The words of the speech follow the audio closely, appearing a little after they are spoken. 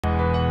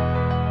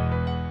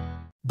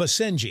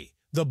Basenji,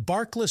 the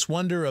barkless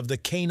wonder of the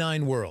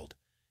canine world.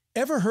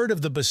 Ever heard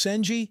of the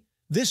Basenji?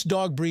 This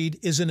dog breed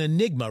is an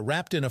enigma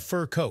wrapped in a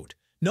fur coat.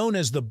 Known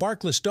as the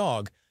barkless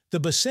dog, the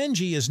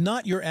Basenji is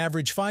not your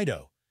average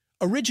Fido.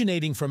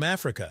 Originating from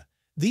Africa,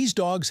 these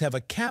dogs have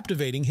a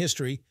captivating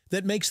history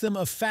that makes them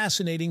a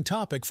fascinating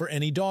topic for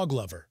any dog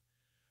lover.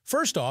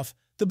 First off,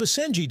 the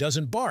Basenji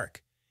doesn't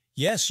bark.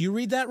 Yes, you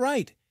read that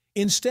right.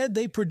 Instead,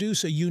 they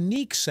produce a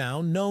unique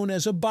sound known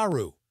as a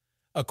baru,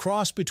 a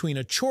cross between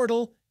a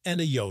chortle and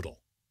a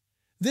yodel.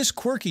 This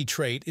quirky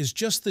trait is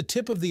just the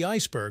tip of the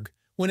iceberg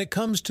when it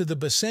comes to the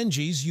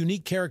Basenji's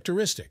unique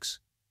characteristics.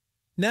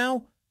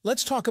 Now,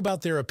 let's talk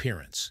about their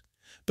appearance.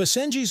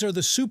 Basenjis are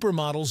the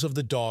supermodels of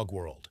the dog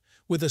world,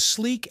 with a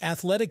sleek,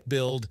 athletic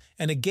build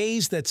and a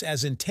gaze that's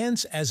as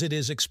intense as it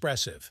is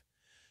expressive.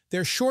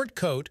 Their short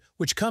coat,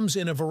 which comes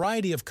in a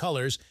variety of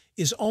colors,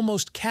 is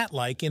almost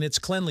cat-like in its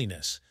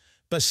cleanliness.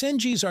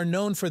 Basenjis are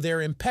known for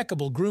their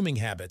impeccable grooming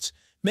habits,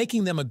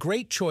 making them a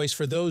great choice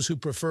for those who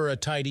prefer a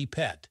tidy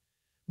pet.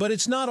 But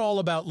it's not all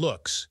about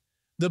looks.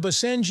 The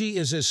Basenji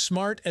is as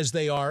smart as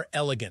they are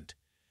elegant.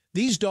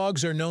 These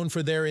dogs are known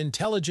for their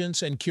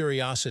intelligence and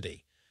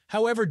curiosity.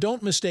 However,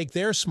 don't mistake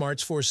their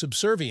smarts for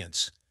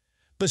subservience.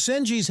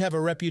 Basenjis have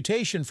a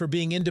reputation for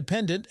being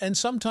independent and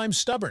sometimes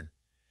stubborn.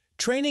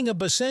 Training a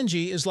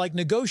Basenji is like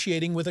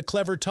negotiating with a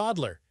clever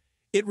toddler.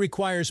 It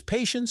requires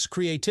patience,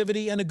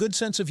 creativity, and a good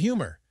sense of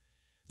humor.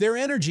 Their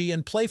energy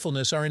and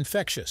playfulness are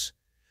infectious.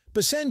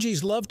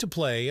 Basenjis love to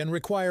play and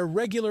require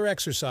regular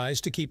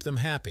exercise to keep them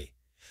happy.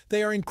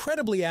 They are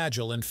incredibly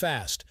agile and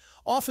fast,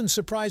 often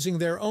surprising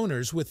their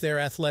owners with their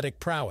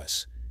athletic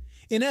prowess.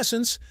 In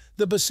essence,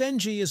 the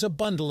Basenji is a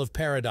bundle of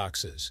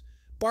paradoxes: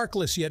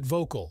 barkless yet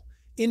vocal,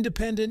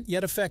 independent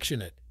yet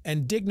affectionate,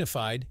 and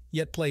dignified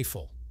yet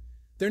playful.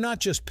 They're not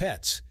just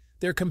pets.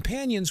 They're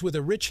companions with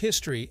a rich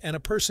history and a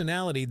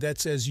personality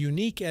that's as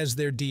unique as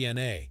their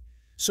DNA.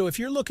 So if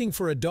you're looking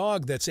for a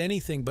dog that's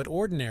anything but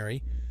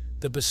ordinary,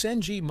 the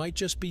Basenji might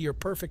just be your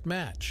perfect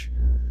match.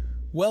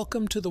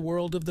 Welcome to the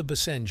world of the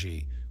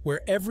Basenji,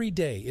 where every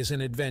day is an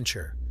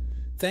adventure.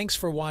 Thanks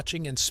for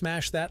watching, and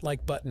smash that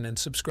like button and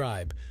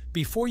subscribe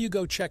before you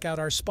go check out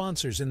our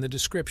sponsors in the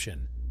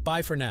description.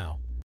 Bye for now.